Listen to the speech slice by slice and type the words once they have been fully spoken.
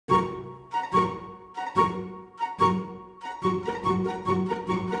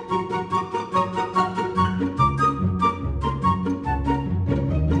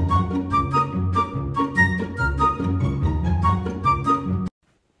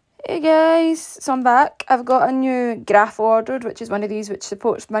Hey guys, so I'm back. I've got a new GRAFO ordered, which is one of these which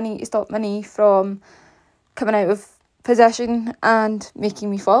supports my knee to stop my knee from coming out of position and making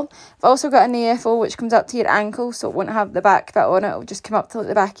me fall. I've also got an AFO which comes up to your ankle, so it won't have the back bit on it. It'll just come up to like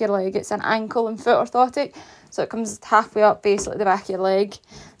the back of your leg. It's an ankle and foot orthotic, so it comes halfway up basically the back of your leg,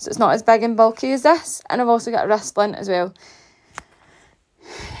 so it's not as big and bulky as this. And I've also got a wrist splint as well,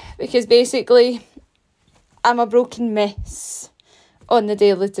 because basically I'm a broken mess on the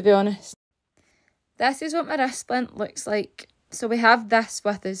daily, to be honest. This is what my wrist splint looks like. So we have this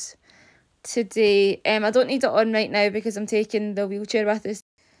with us today. I don't need it on right now because I'm taking the wheelchair with us.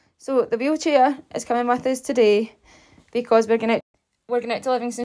 So the wheelchair is coming with us today because we're going out to Livingston